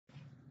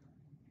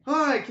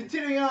Alright,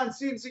 continuing on,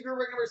 CNC Group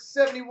break number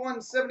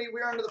 7170.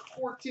 We are into the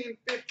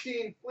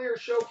 14-15 Fleer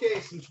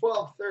Showcase and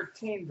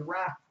 12-13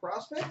 Draft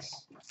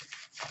Prospects.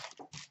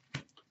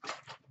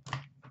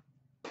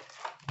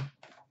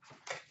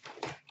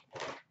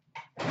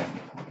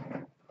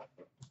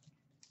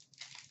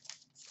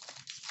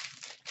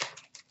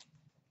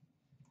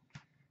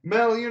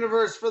 Metal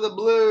Universe for the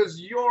Blues,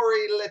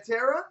 Yori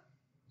Letera.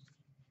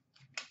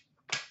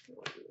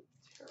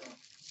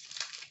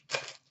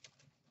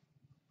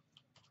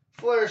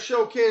 Flair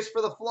Showcase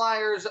for the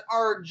Flyers,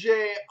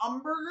 R.J.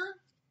 Umberger.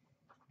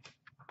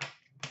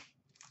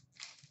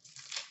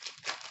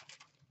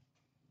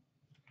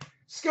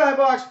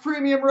 Skybox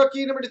Premium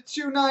Rookie number to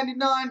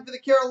 299 for the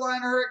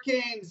Carolina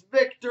Hurricanes,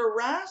 Victor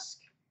Rask.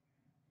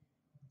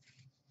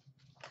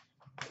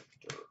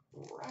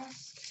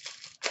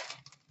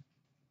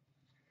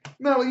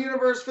 Metal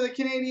Universe for the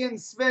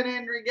Canadians, Sven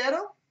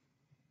Andrighetto.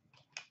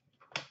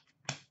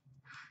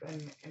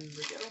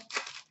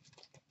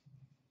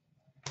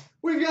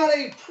 We've got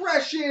a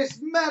Precious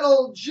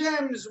Metal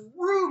Gems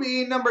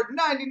Ruby, number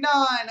 99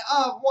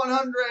 of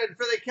 100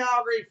 for the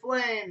Calgary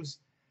Flames,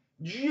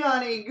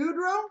 Johnny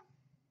Gaudreau.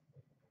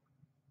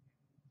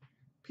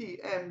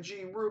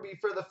 PMG Ruby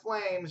for the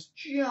Flames,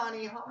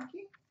 Johnny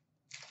Hockey.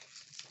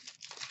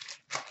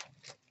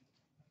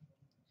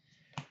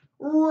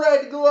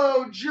 Red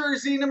Glow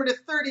Jersey, number to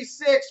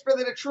 36 for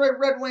the Detroit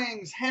Red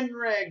Wings,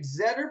 Henrik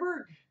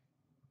Zetterberg.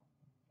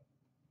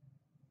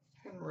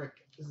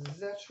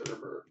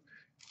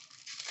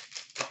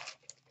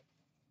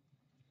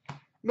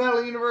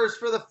 Metal Universe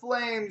for the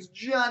Flames,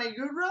 Johnny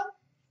Gaudreau.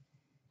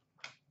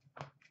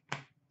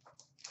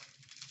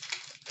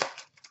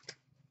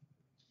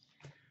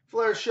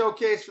 Flair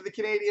Showcase for the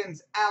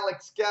Canadians,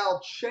 Alex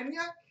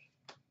Galchenyuk.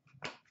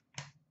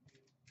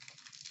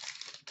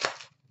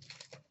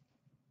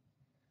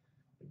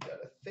 We got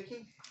a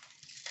thickie.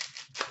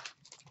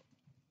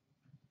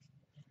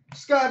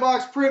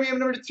 Skybox Premium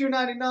number to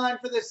 299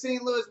 for the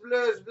St. Louis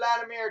Blues,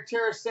 Vladimir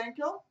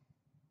Tarasenko.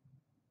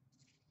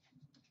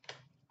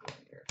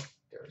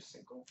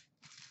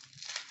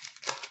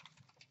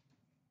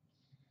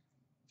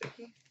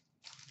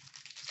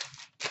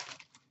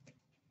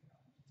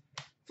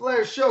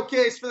 Flair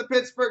Showcase for the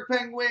Pittsburgh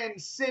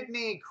Penguins,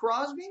 Sidney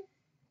Crosby.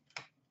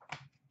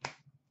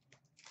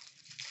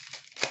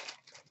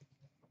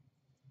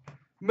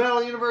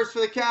 Metal Universe for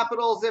the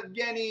Capitals,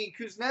 Evgeny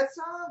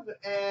Kuznetsov.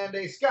 And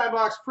a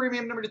Skybox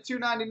Premium number to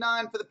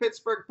 299 for the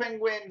Pittsburgh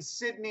Penguins,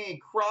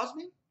 Sidney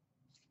Crosby.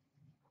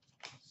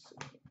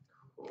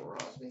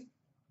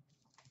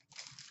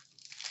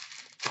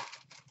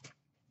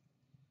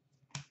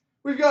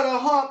 We've got a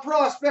Hot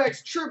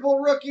Prospects triple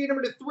rookie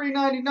number to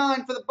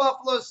 399 for the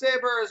Buffalo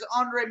Sabres,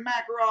 Andre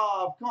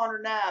Makarov, Connor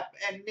Knapp,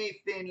 and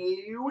Nathan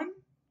Lewin.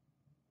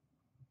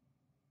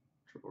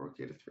 Triple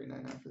rookie to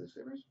 399 for the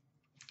Sabres.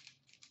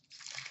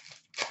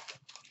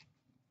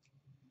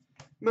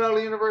 Metal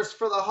Universe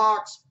for the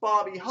Hawks,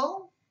 Bobby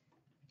Hull.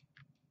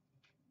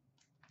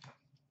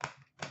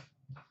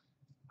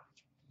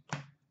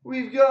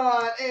 We've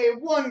got a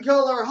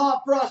one-color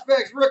Hot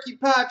Prospects rookie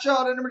patch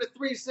auto number to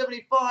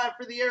 375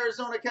 for the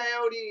Arizona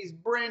Coyotes,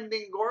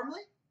 Brandon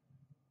Gormley.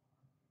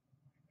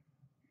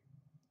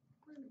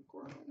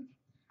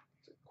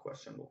 It's a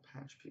questionable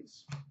patch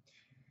piece.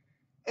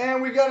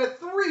 And we've got a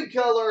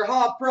three-color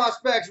Hot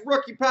Prospects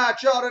rookie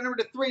patch auto number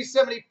to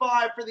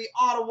 375 for the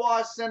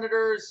Ottawa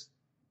Senators,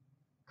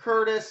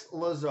 Curtis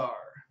Lazar.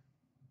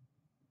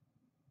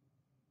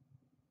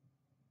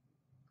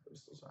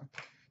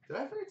 Did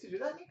I forget to do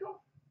that, Nico?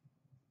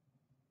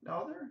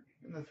 No, they're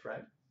in the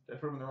thread. Did I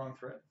put them in the wrong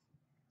thread?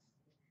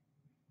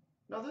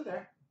 No, they're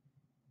there.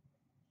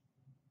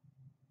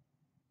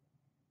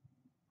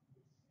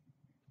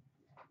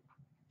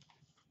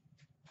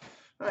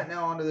 All right,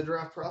 now on to the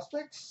draft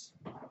prospects.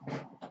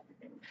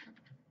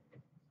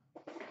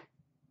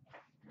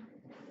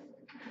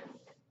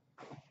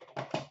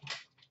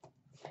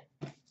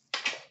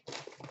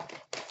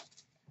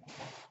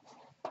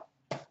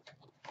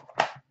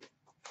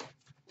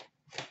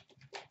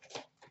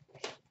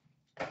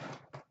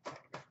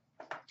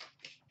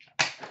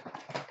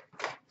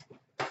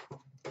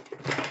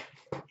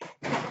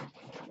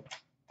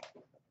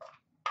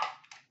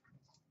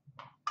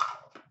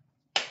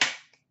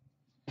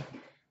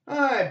 All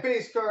right,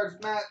 base cards,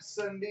 Matt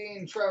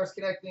Sundin, Travis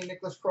Konechny,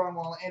 Nicholas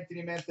Cromwell,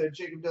 Anthony Mantha,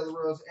 Jacob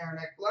Delarose, Aaron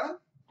Ekblad.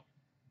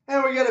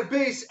 And we got a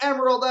base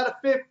emerald out of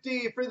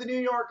 50 for the New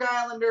York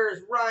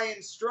Islanders, Ryan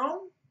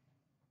Strome.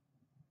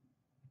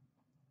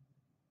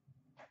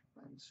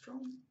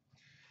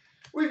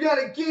 We've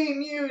got a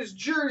game used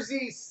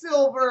jersey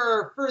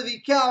silver for the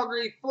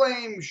Calgary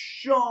Flames,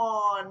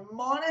 Sean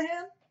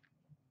Monahan.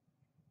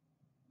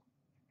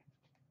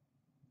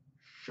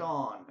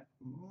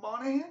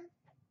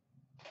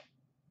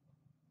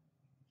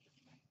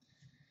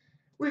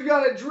 We've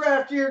got a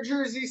draft year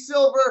jersey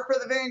silver for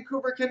the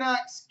Vancouver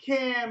Canucks,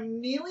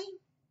 Cam Neely.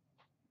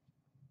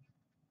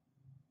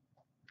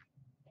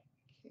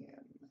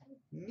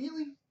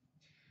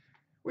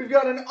 We've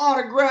got an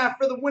autograph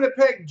for the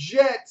Winnipeg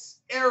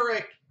Jets,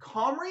 Eric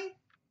Comrie.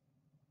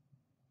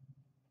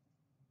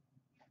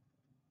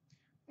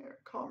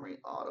 Comrie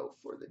auto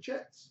for the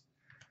Jets.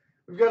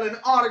 We've got an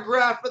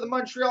autograph for the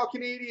Montreal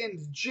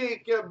Canadiens,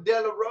 Jacob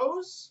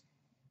Delarose.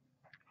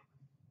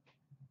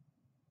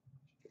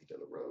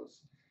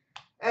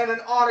 And an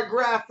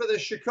autograph for the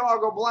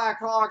Chicago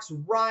Blackhawks,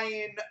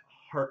 Ryan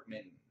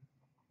Hartman.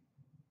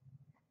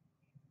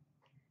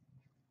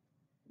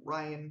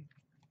 Ryan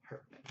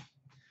Hartman.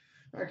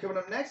 All right, coming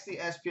up next, the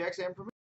SPX and